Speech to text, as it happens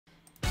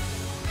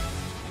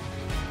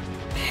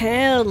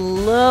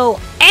Hello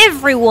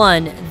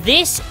everyone!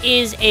 This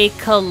is a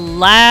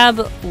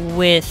collab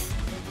with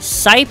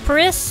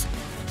Cyprus.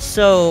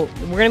 So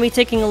we're going to be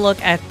taking a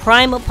look at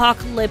Prime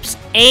Apocalypse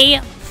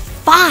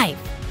A5.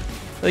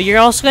 You're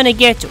also going to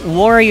get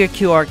Warrior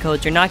QR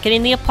codes. You're not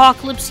getting the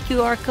Apocalypse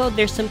QR code.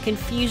 There's some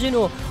confusion.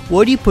 Or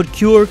why do you put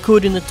QR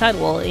code in the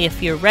title? Well,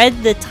 if you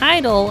read the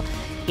title,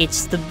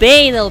 it's the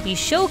Bay that'll be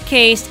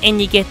showcased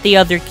and you get the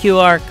other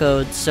QR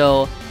codes.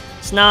 So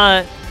it's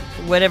not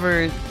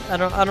whatever. I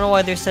don't know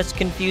why there's such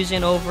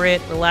confusion over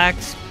it.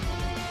 Relax.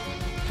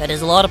 But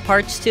there's a lot of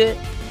parts to it.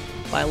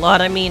 By a lot,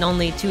 I mean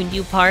only 2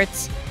 new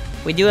parts.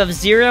 We do have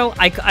Zero.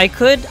 I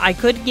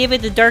could give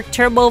it the Dark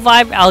Turbo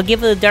vibe. I'll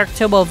give it the Dark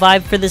Turbo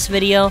vibe for this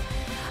video.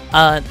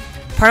 Prime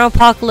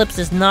Apocalypse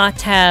does not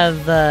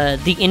have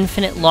the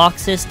infinite lock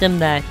system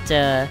that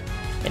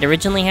it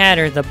originally had,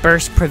 or the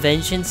burst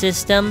prevention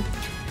system.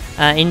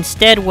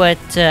 Instead, what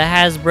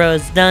HASBRO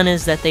has done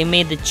is that they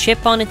made the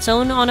chip on its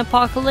own on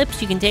Apocalypse.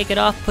 You can take it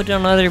off, put it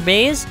on other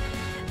bays,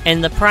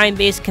 and the Prime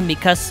base can be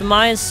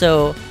customized.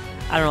 So,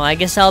 I don't know, I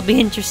guess that'll be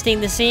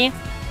interesting to see.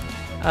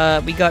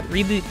 We got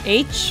Reboot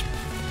H.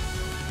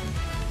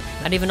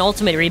 Not even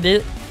Ultimate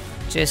Reboot.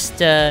 Just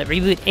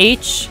Reboot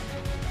H.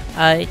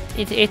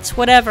 It's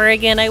whatever.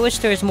 Again, I wish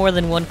there was more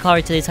than one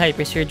color to these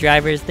Hypersphere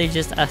drivers. They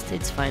just,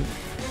 it's fine.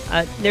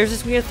 There's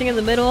this weird thing in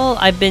the middle.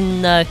 I've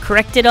been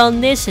corrected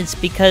on this. It's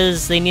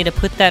because they need to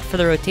put that for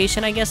the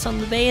rotation, I guess, on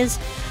the bays.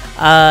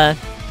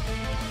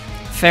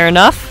 Fair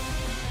enough.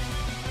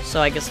 So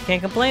I guess I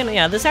can't complain.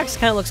 Yeah, this actually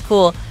kind of looks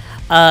cool.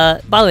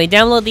 By the way,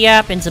 download the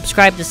app and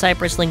subscribe to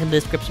Cyprus. Link in the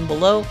description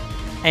below.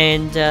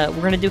 And we're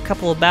going to do a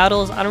couple of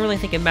battles. I don't really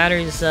think it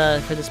matters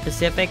for the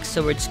specifics,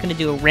 so we're just going to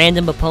do a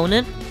random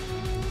opponent.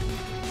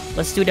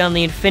 Let's do it on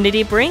the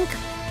Infinity Brink.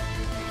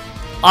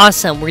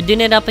 Awesome, we're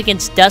doing it up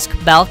against Dusk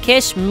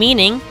Balkish,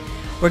 meaning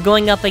we're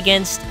going up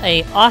against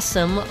a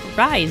awesome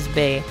Rise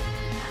Bay.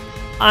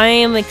 I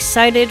am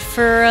excited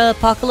for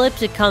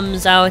Apocalypse. It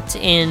comes out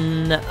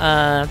in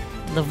the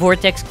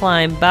Vortex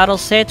Climb battle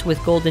set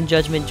with Golden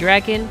Judgment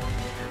Dragon.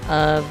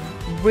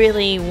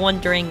 Really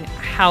wondering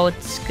how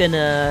it's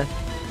gonna,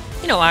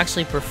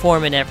 actually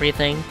perform and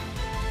everything.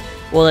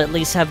 Will it at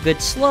least have good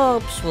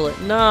slopes? Will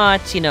it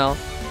not?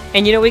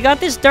 And we got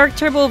this Dark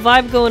Turbo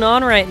vibe going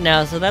on right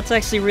now, so that's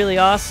actually really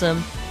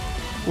awesome.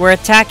 We're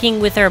attacking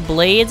with our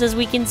blades, as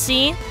we can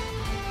see.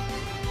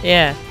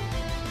 Yeah.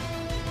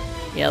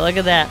 Yeah, look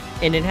at that.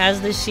 And it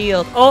has the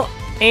shield. Oh,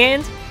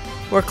 and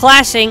we're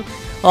clashing.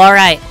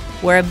 Alright,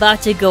 we're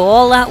about to go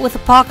all out with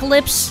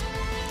Apocalypse.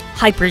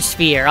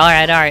 Hypersphere.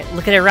 Alright.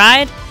 Look at it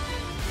ride.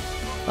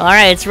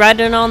 Alright, it's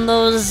riding on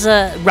those,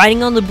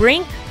 riding on the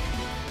brink.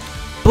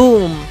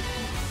 Boom.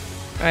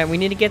 Alright, we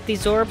need to get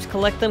these orbs,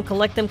 collect them.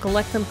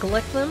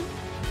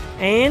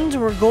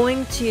 And we're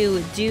going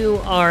to do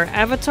our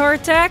Avatar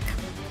attack.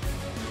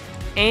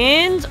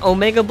 And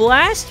Omega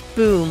Blast.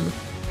 Boom.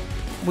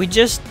 We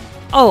just...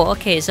 Oh,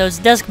 okay, so it's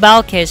Dusk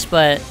Balkish,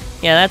 but...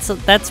 Yeah,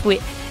 that's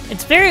weird.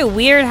 It's very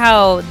weird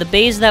how the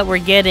bays that we're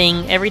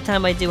getting every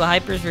time I do a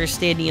Hypersphere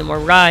Stadium or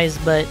Rise,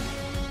 but...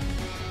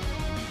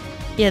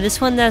 Yeah, this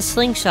one has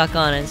Slingshot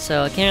on it,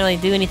 so I can't really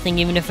do anything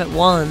even if it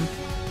won.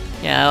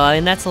 Yeah, well, I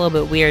mean, that's a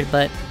little bit weird,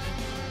 but...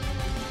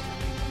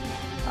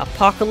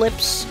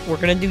 Apocalypse, we're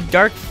gonna do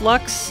Dark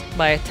Flux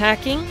by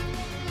attacking.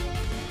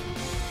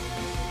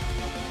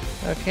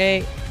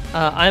 Okay,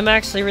 I'm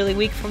actually really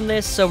weak from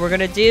this, so we're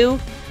gonna do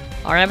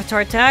our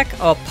Avatar attack.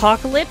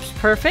 Apocalypse,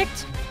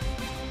 perfect.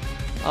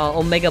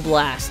 Omega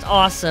Blast,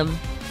 awesome.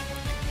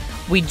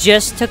 We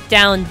just took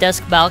down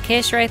Dusk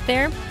Balkish right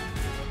there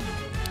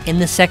in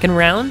the second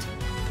round.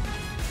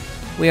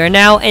 We are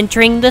now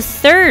entering the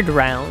third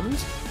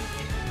round.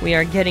 We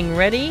are getting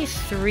ready.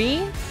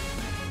 3,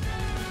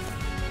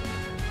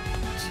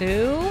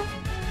 2.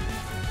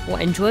 Well,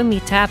 enjoy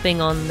me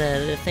tapping on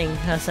the thing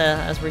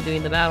as we're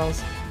doing the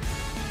battles.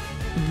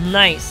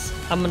 Nice.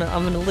 I'm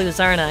gonna lose,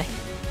 aren't I?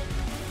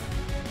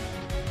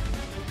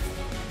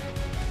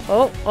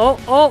 Oh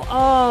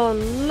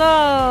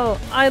no!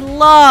 I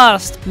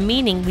lost!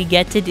 Meaning we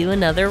get to do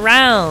another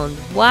round.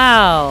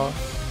 Wow.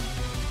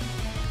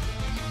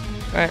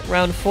 Alright,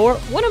 round 4.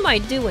 What am I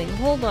doing?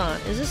 Hold on.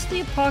 Is this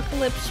the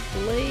Apocalypse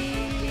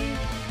Blade?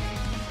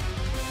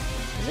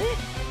 Is it?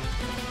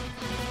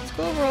 Let's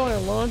go over all our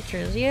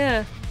launchers.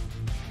 Yeah.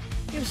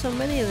 We have so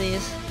many of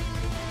these.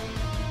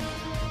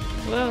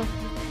 Wow.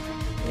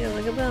 Yeah,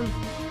 look at them.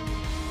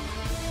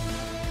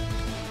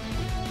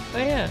 Oh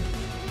yeah.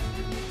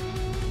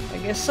 I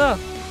guess so.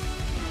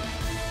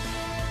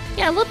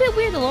 Yeah, a little bit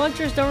weird. The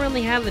launchers don't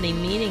really have any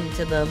meaning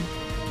to them.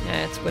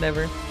 Yeah, it's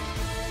whatever.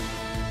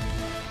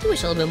 I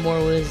wish a little bit more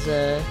was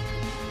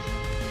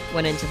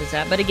went into this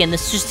app. But again,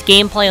 this is just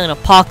gameplay on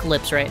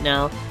Apocalypse right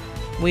now.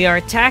 We are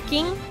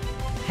attacking.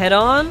 Head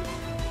on.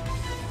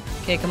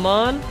 Okay, come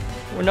on.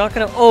 We're not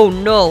gonna... Oh,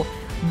 no.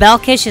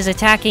 Balkish is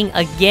attacking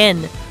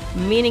again.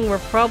 Meaning we're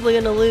probably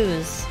gonna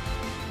lose.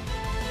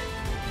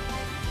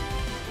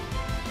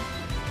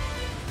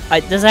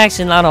 This is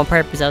actually not on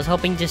purpose. I was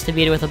hoping just to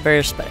beat it with a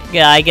burst. But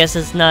yeah, I guess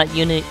it's not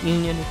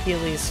Union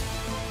Achilles.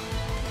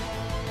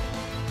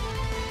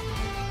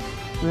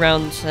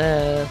 round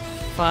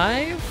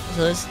 5.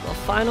 So this is the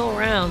final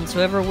round. So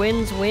whoever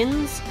wins,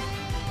 wins.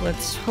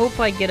 Let's hope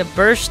I get a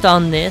burst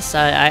on this.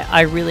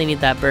 I really need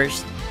that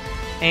burst.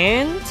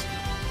 And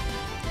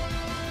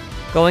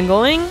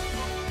going.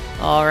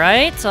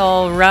 Alright,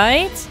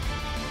 alright.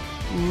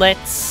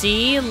 Let's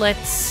see.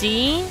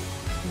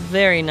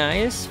 Very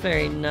nice,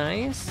 very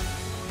nice.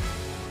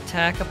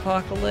 Attack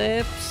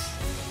Apocalypse.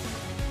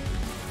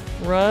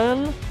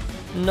 Run.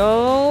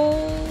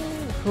 No.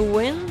 Who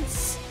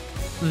wins?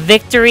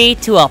 Victory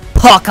to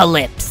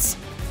Apocalypse.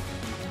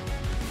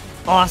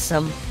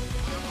 Awesome.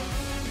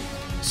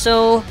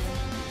 So,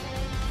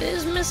 it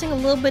is missing a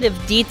little bit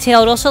of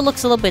detail. It also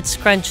looks a little bit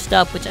scrunched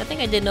up, which I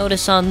think I did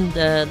notice on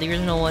the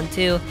original one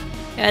too.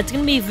 Yeah, it's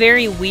gonna be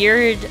very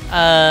weird.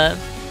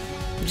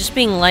 Just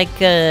being like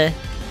that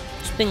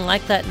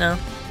now.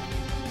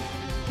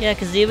 Yeah,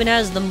 because it even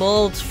has the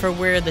molds for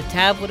where the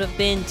tab would have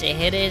been to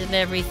hit it and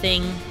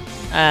everything.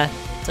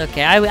 It's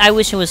okay. I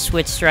wish it was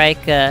Switch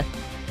Strike.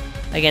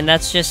 Again,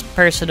 that's just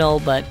personal,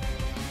 but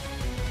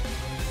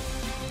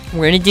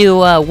we're gonna do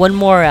one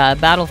more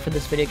battle for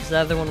this video because the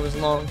other one was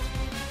long.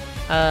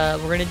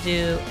 We're gonna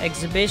do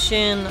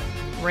exhibition,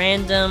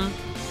 random.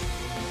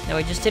 Now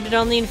we just did it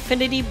on the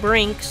infinity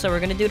brink, so we're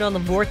gonna do it on the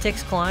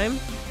vortex climb.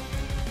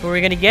 What are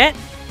we gonna get?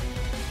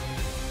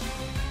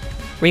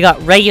 We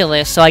got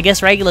Regulus, so I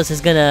guess Regulus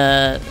is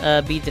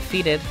gonna be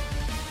defeated.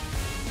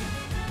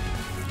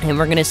 And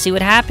we're gonna see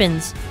what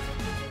happens.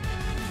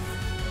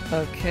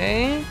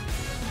 Okay.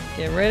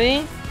 Get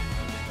ready.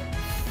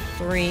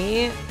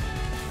 3,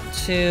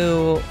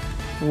 2,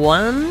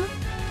 1.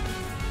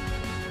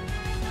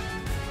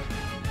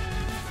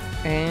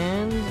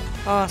 And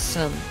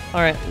awesome.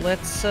 Alright,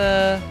 let's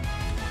get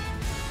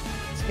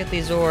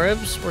these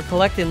orbs. We're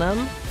collecting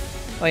them.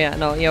 Oh yeah,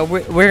 no, yeah,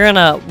 we're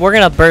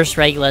gonna burst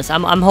Regulus.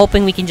 I'm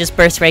hoping we can just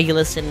burst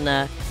Regulus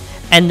and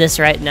end this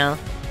right now.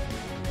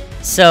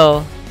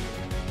 So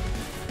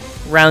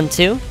round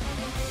 2.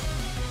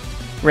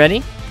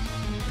 Ready?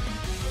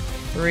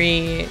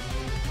 3,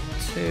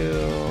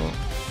 2,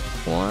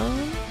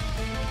 1.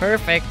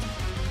 Perfect.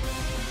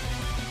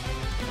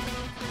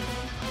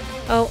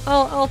 Oh,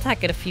 I'll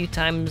attack it a few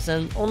times,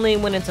 and only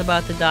when it's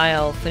about to die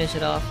I'll finish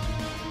it off.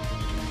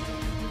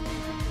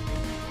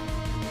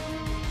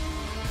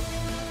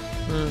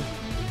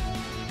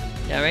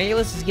 Yeah,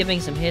 Regulus is giving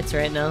some hits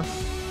right now.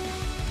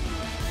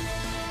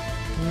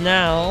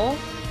 Now,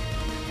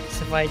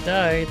 so if I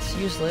die, it's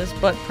useless,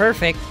 but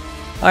perfect.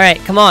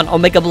 Alright, come on,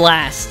 Omega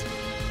Blast.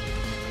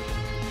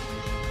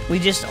 We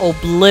just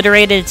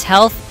obliterated its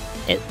health.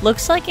 It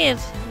looks like it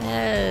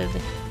had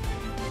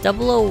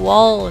double O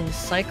wall and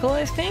cycle,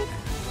 I think?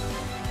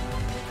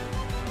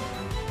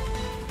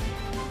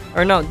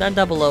 Or no, not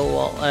double O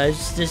wall,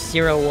 it's just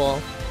 0 wall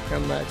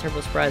from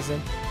Turbo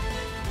Surprising.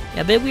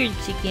 Yeah, a bit weird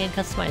because you can't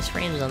customize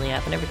frames on the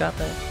app. I never got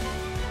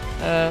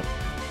that.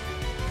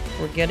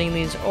 We're getting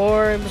these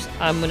orbs.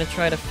 I'm gonna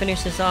try to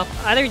finish this off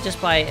either just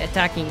by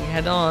attacking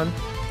head on.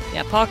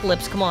 Yeah,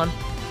 Apocalypse, come on.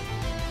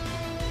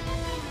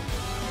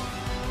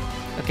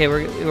 Okay,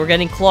 we're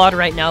getting clawed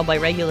right now by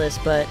Regulus,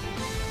 but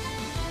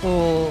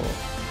oh,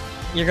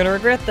 you're gonna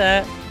regret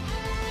that.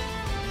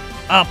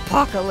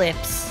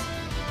 Apocalypse.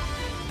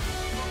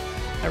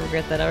 I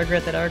regret that. I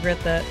regret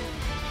that.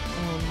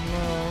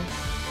 Oh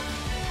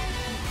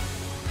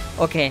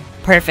no. Okay,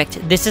 perfect.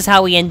 This is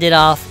how we ended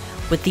off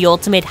with the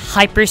ultimate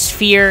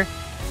hypersphere.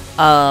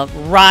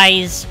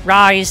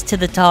 Rise to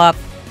the top.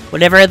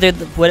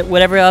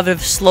 Whatever other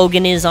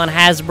slogan is on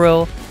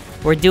Hasbro,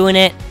 we're doing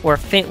it. We're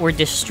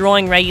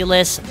destroying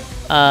Regulus.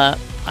 I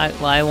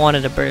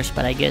wanted a burst,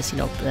 but I guess, you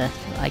know,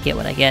 I get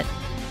what I get.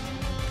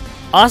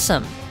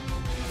 Awesome.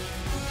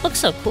 Looks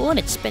so cool, and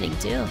it's spinning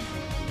too.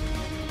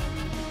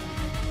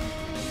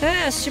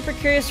 Super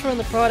curious when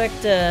the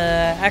product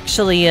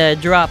actually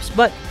drops,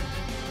 but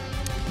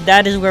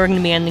that is where we're going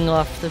to be ending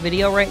off the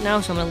video right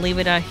now. So I'm going to leave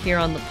it out here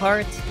on the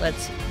parts.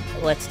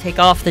 Let's take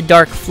off the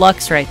Dark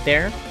Flux right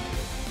there.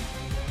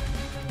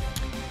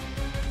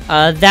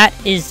 That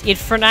is it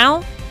for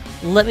now.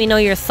 Let me know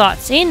your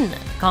thoughts in the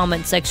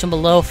comment section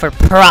below for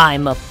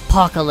Prime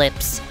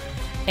Apocalypse,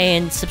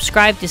 and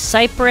subscribe to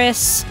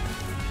Cyprus.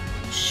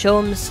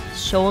 Show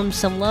him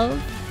some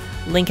love.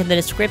 Link in the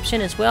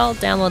description as well.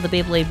 Download the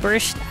Beyblade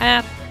Burst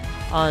app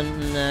on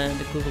the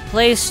Google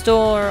Play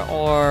Store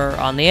or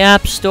on the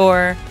App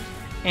Store.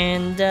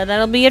 And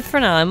that'll be it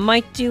for now. I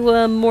might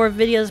do more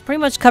videos. Pretty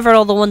much covered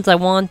all the ones I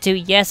want to.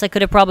 Yes, I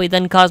could have probably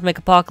done Cosmic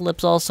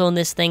Apocalypse also in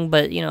this thing,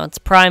 but, you know, it's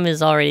Prime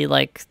is already,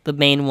 like, the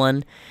main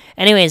one.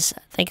 Anyways,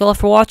 thank you all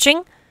for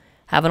watching.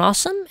 Have an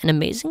awesome and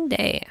amazing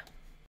day.